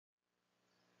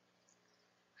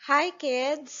Hi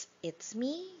kids! It's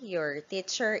me, your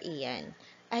teacher Ian.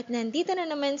 At nandito na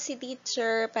naman si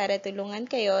teacher para tulungan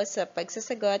kayo sa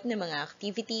pagsasagot ng mga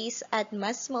activities at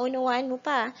mas maunawaan mo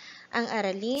pa ang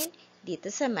aralin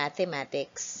dito sa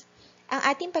mathematics.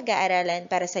 Ang ating pag-aaralan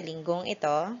para sa linggong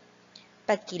ito,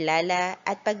 pagkilala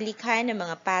at paglikha ng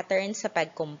mga pattern sa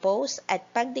pag-compose at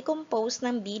pag-decompose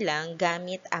ng bilang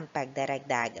gamit ang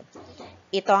pagdaragdag.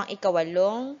 Ito ang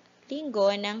ikawalong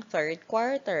linggo ng third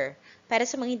quarter. Para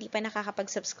sa mga hindi pa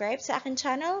nakakapag-subscribe sa akin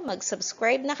channel,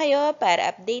 mag-subscribe na kayo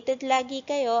para updated lagi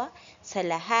kayo sa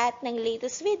lahat ng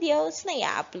latest videos na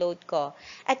i-upload ko.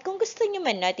 At kung gusto nyo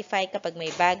man-notify kapag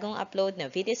may bagong upload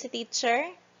na video sa teacher,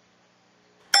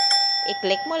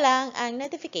 i-click mo lang ang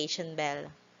notification bell.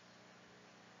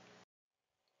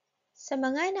 Sa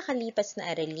mga nakalipas na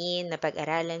aralin na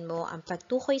pag-aralan mo ang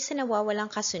pagtukoy sa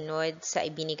nawawalang kasunod sa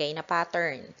ibinigay na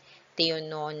pattern. Ito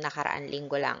yun noon nakaraan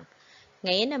linggo lang.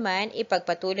 Ngayon naman,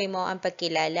 ipagpatuloy mo ang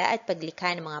pagkilala at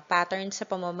paglikha ng mga pattern sa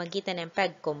pamamagitan ng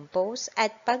pag-compose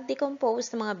at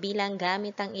pag-decompose ng mga bilang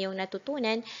gamit ang iyong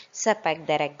natutunan sa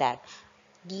pagdaragdag.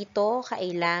 Dito,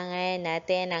 kailangan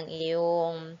natin ang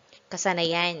iyong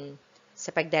kasanayan sa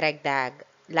pagdaragdag,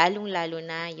 lalong-lalo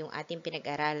na yung ating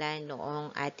pinag-aralan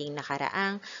noong ating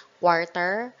nakaraang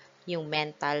quarter, yung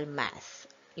mental math,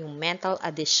 yung mental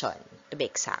addition, to be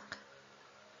exact.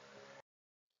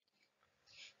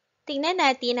 Tingnan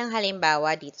natin ang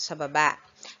halimbawa dito sa baba.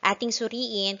 Ating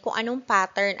suriin kung anong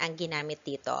pattern ang ginamit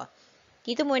dito.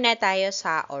 Dito muna tayo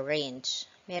sa orange.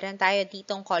 Meron tayo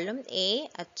ditong column A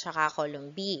at saka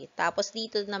column B. Tapos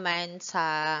dito naman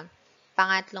sa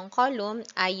pangatlong column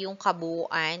ay yung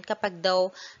kabuuan kapag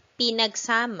daw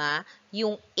pinagsama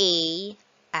yung A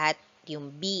at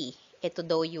yung B. Ito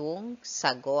daw yung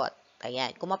sagot.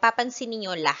 Ayan. Kung mapapansin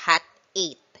niyo lahat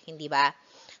 8, hindi ba?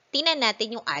 Tingnan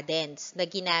natin yung addends na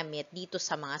ginamit dito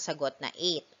sa mga sagot na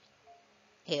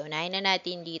 8. Okay, unahin na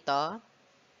natin dito.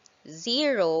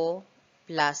 0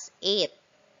 plus 8.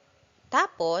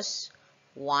 Tapos,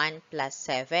 1 plus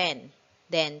 7.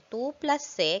 Then, 2 plus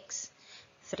 6,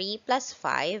 3 plus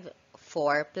 5,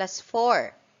 4 plus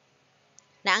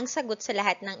 4. Na ang sagot sa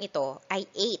lahat ng ito ay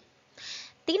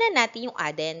 8. Tingnan natin yung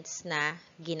addends na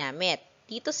ginamit.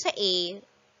 Dito sa A,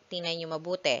 tingnan nyo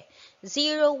mabuti.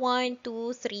 0, 1,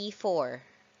 2, 3, 4.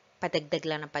 Padagdag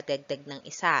lang ng padagdag ng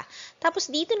isa. Tapos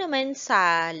dito naman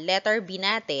sa letter B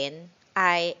natin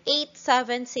ay 8,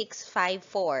 7, 6, 5,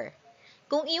 4.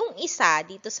 Kung yung isa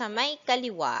dito sa may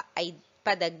kaliwa ay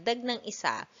padagdag ng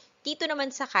isa, dito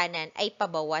naman sa kanan ay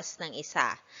pabawas ng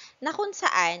isa. Na kung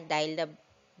saan, dahil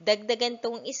dagdagan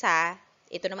tong isa,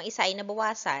 ito namang isa ay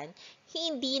nabawasan,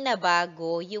 hindi na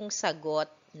bago yung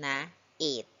sagot na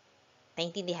 8.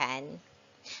 Naintindihan?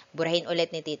 Burahin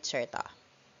ulit ni teacher to.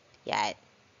 Yan.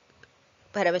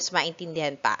 Para mas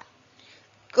maintindihan pa.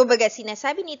 Kumbaga,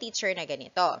 sinasabi ni teacher na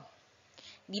ganito.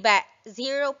 Diba,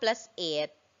 0 plus 8,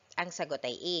 ang sagot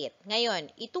ay 8. Ngayon,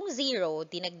 itong 0,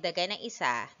 dinagdagan ng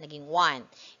isa, naging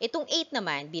 1. Itong 8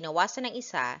 naman, binawasan ng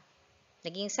isa,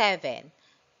 naging 7.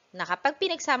 Na kapag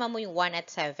pinagsama mo yung 1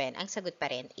 at 7, ang sagot pa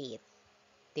rin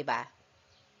 8. Diba?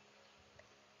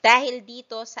 Dahil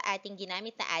dito sa ating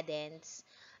ginamit na addends,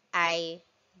 ay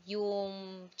yung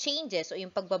changes o yung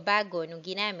pagbabago nung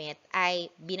ginamit ay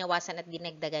binawasan at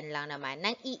dinagdagan lang naman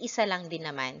ng iisa lang din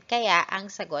naman. Kaya ang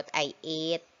sagot ay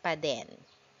 8 pa din.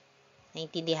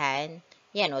 Naintindihan?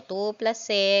 Yan o, 2 plus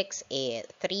 6, 8.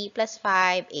 3 plus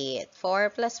 5, 8.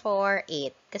 4 plus 4,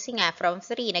 8. Kasi nga, from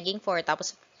 3, naging 4.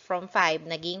 Tapos, from 5,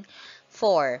 naging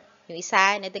 4. Yung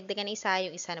isa, nadagdagan ng isa.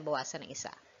 Yung isa, nabawasan ng isa.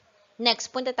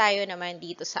 Next, punta tayo naman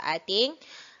dito sa ating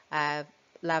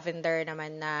lavender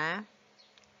naman na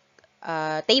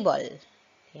table.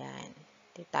 Yan.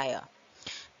 Dito tayo.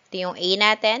 Ito yung A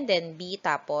natin, then B,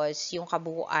 tapos yung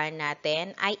kabuuan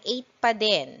natin ay 8 pa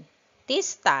din.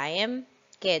 This time,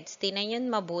 kids, tingnan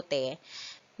nyo mabuti,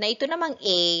 na ito namang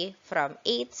A, from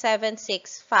 8, 7,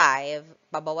 6, 5,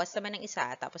 babawas naman ng isa,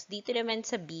 tapos dito naman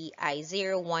sa B ay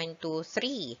 0, 1,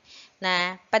 2, 3,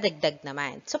 na padagdag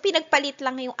naman. So, pinagpalit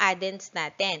lang yung addends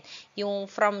natin. Yung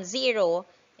from 0,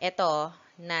 ito,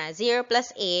 na 0 plus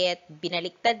 8,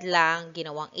 binaliktad lang,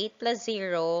 ginawang 8 plus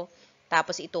 0,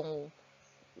 tapos itong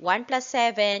 1 plus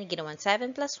 7, ginawang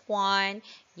 7 plus 1,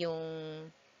 yung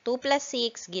 2 plus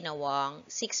 6, ginawang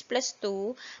 6 plus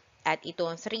 2, at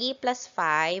itong 3 plus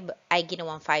 5 ay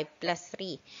ginawang 5 plus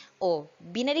 3. O,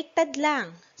 binaliktad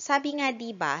lang. Sabi nga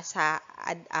diba sa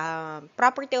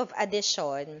property of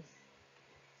addition,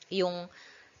 yung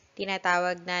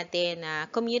tinatawag natin na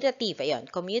commutative. Ayun,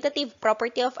 commutative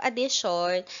property of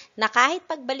addition na kahit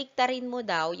pagbaliktarin mo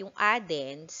daw yung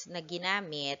addends na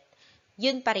ginamit,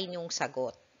 yun pa rin yung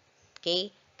sagot.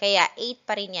 Okay? Kaya 8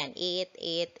 pa rin yan. 8,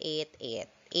 8, 8,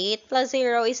 8. 8 plus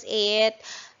 0 is 8.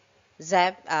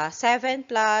 7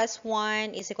 plus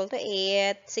 1 is equal to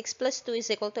 8. 6 plus 2 is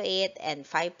equal to 8. And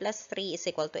 5 plus 3 is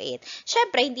equal to 8.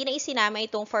 Siyempre, hindi na isinama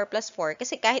itong 4 plus 4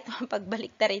 kasi kahit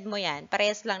pagbaliktarin mo yan,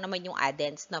 parehas lang naman yung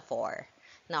addends na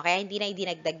 4. No? Kaya hindi na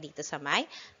idinagdag dito sa may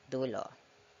dulo.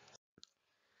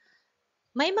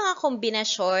 May mga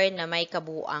kombinasyon na may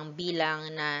kabuuang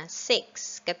bilang na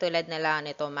 6. Katulad na lang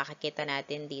nito makikita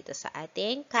natin dito sa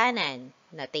ating kanan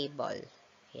na table.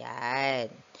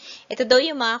 Yan. Ito daw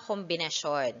yung mga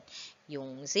kombinasyon.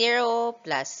 Yung 0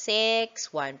 plus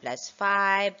 6, 1 plus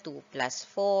 5, 2 plus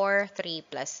 4,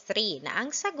 3 plus 3. Na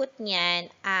ang sagot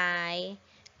niyan ay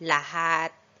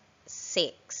lahat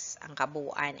 6. Ang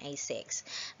kabuuan ay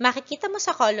 6. Makikita mo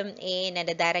sa column A na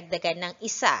nadaragdagan ng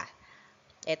isa.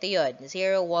 Ito yun,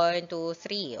 0, 1,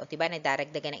 2, 3. O, diba,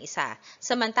 nagdaragdagan ng isa.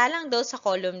 Samantalang daw sa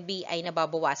column B ay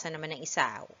nababawasan naman ng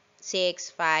isa.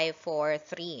 6, 5, 4,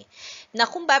 3. Na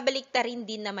kung babaliktarin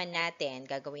din naman natin,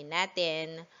 gagawin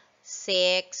natin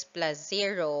 6 plus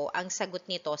 0, ang sagot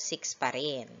nito 6 pa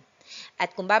rin.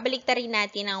 At kung babaliktarin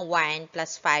natin ang 1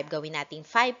 plus 5, gawin natin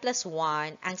 5 plus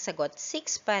 1, ang sagot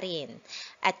 6 pa rin.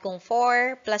 At kung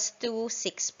 4 plus 2,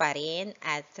 6 pa rin.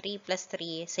 At 3 plus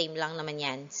 3, same lang naman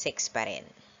yan, 6 pa rin.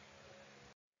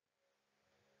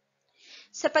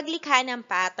 Sa paglikha ng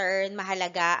pattern,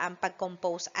 mahalaga ang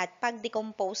pag-compose at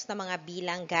pag-decompose ng mga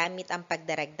bilang gamit ang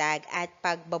pagdaragdag at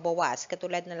pagbabawas.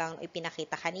 Katulad na lang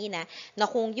ipinakita kanina na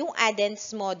kung yung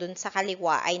addends mo dun sa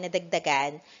kaliwa ay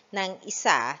nadagdagan ng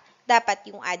isa, dapat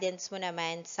yung addends mo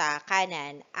naman sa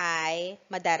kanan ay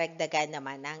madaragdagan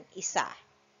naman ng isa.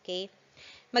 Okay?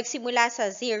 Magsimula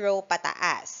sa 0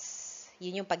 pataas.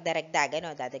 Yun yung pagdaragdag,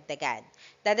 dadagdagan.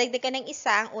 Dadagdagan ng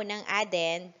isa ang unang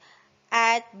addend,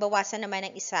 at bawasan naman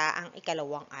ng isa ang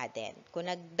ikalawang addend.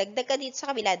 Kung nagdagdag ka dito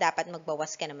sa kabila, dapat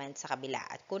magbawas ka naman sa kabila.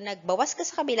 At kung nagbawas ka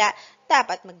sa kabila,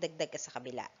 dapat magdagdag ka sa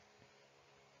kabila.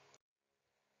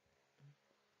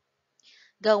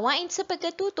 Gawain sa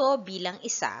pagkatuto bilang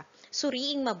isa,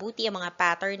 suriing mabuti ang mga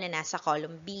pattern na nasa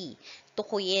column B.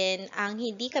 Tukuyin ang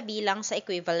hindi kabilang sa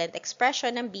equivalent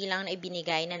expression ng bilang na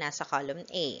ibinigay na nasa column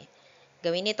A.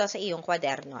 Gawin ito sa iyong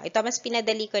kwaderno. Ito mas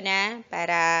pinadali ko na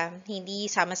para hindi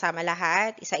sama-sama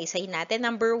lahat. Isa-isahin natin.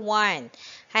 Number 1.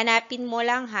 Hanapin mo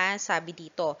lang ha, sabi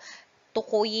dito.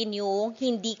 Tukuyin yung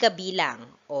hindi kabilang.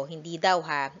 O hindi daw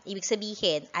ha. Ibig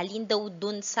sabihin, alin daw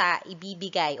dun sa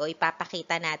ibibigay o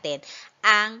ipapakita natin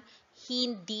ang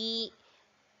hindi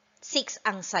 6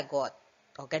 ang sagot.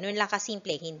 O ganun lang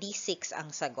kasimple, hindi 6 ang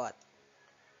sagot.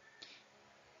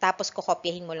 Tapos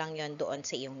kokopyahin mo lang yon doon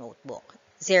sa iyong notebook.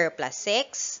 0 plus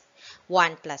 6,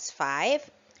 1 plus 5,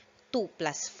 2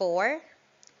 plus 4,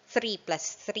 3 plus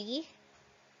 3,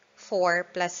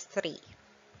 4 plus 3.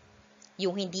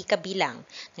 Yung hindi kabilang.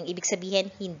 Nang ibig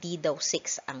sabihin, hindi daw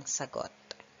 6 ang sagot.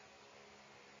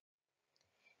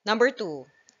 Number 2,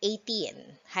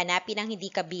 18. Hanapin ang hindi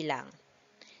kabilang.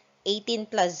 18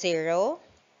 plus 0,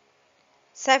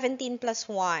 17 plus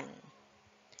 1,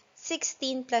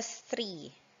 16 plus 3,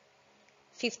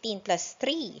 15 plus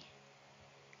 3,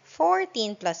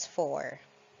 14 plus 4.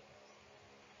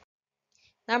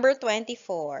 Number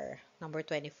 24. Number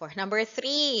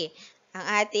 3. Ang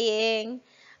ating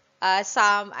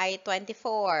sum ay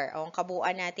 24. Ang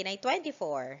kabuuan natin ay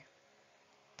 24.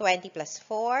 20 plus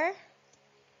 4.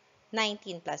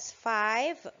 19 plus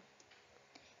 5.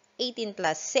 18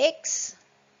 plus 6.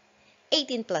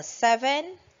 18 plus 7.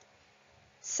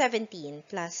 17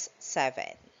 plus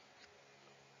 7.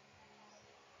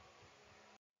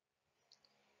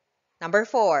 Number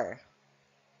 4.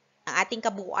 Ang ating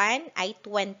kabuuan ay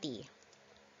 20.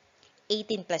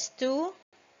 18 plus 2,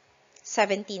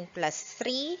 17 plus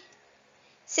 3,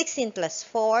 16 plus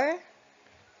 4,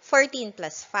 14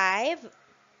 plus 5,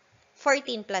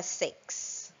 14 plus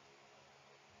 6.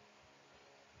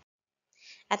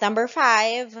 At number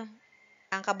 5,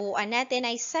 ang kabuuan natin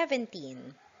ay 17.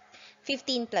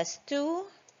 15 plus 2,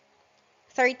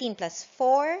 13 plus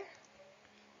 4,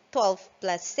 12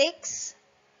 plus 6,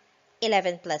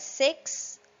 11 plus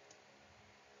 6,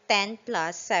 10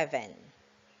 plus 7.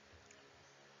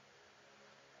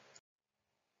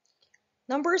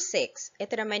 Number 6,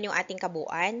 ito naman yung ating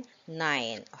kabuuan,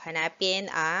 9.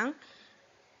 Hanapin ang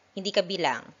hindi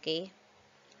kabilang, okay?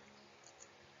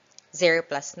 0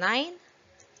 plus 9,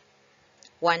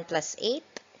 1 plus 8,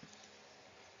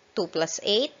 2 plus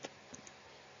 8,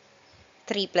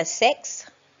 3 plus 6,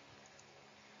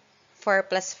 4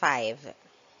 plus 5.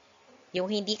 Yung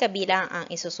hindi kabilang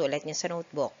ang isusulat niya sa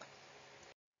notebook.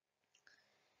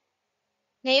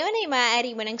 Ngayon ay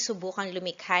maaari mo nang subukang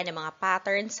lumikha ng mga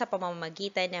patterns sa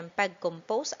pamamagitan ng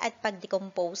pag-compose at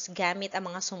pag-decompose gamit ang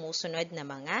mga sumusunod na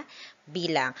mga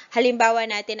bilang. Halimbawa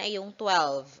natin ay yung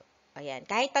 12. Ayan,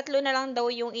 kahit tatlo na lang daw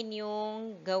yung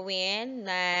inyong gawin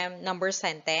na number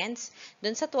sentence.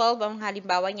 Doon sa 12, ang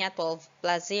halimbawa niya 12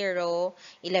 plus 0,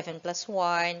 11 plus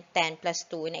 1, 10 plus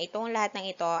 2, na itong lahat ng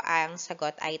ito, ang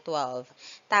sagot ay 12.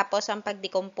 Tapos, ang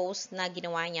pag-decompose na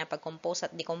ginawa niya, pag-compose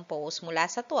at decompose mula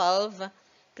sa 12,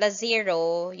 plus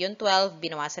 0, yung 12,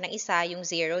 binawasan ng isa, yung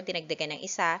 0, dinagdagan ng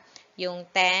isa, yung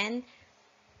 10,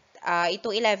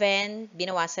 itong 11,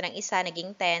 binawasan ng isa,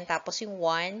 naging 10, tapos yung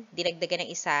 1, dinagdagan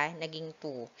ng isa, naging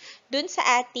 2. Dun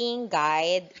sa ating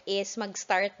guide is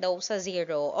mag-start daw sa 0.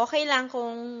 Okay lang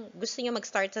kung gusto nyo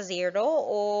mag-start sa 0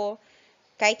 o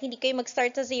kahit hindi kayo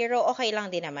mag-start sa 0, okay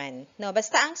lang din naman. No,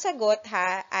 basta ang sagot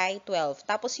ha ay 12.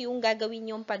 Tapos yung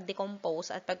gagawin yung pag-decompose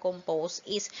at pag-compose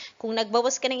is kung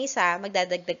nagbawas ka ng isa,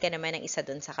 magdadagdag ka naman ng isa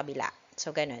dun sa kabila.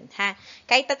 So, ganun, ha?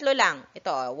 Kahit tatlo lang.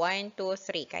 Ito, 1, 2,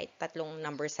 3. Kahit tatlong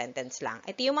number sentence lang.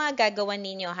 Ito yung mga gagawan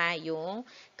ninyo, ha? Yung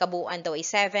kabuuan daw ay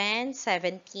 7,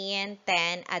 17,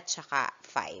 10, at saka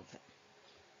 5.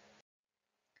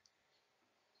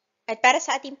 At para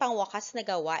sa ating pangwakas na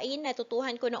gawain,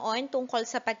 natutuhan ko noon tungkol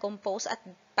sa pag-compose at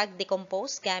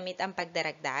pag-decompose gamit ang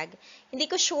pagdaragdag. Hindi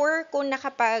ko sure kung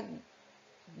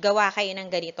nakapaggawa kayo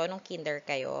ng ganito nung kinder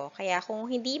kayo. Kaya kung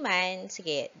hindi man,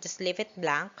 sige, just leave it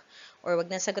blank or wag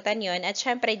na sagutan yon. At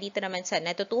syempre, dito naman sa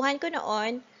natutuhan ko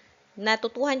noon,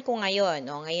 natutuhan ko ngayon.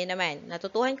 O, ngayon naman,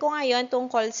 natutuhan ko ngayon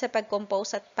tungkol sa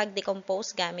pag-compose at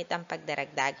pag-decompose gamit ang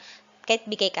pagdaragdag. Kahit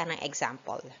bigay ka ng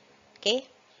example. Okay?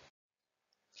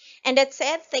 And that's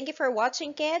it. Thank you for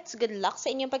watching, kids. Good luck sa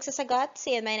inyong pagsasagot.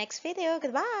 See you in my next video.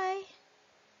 Goodbye!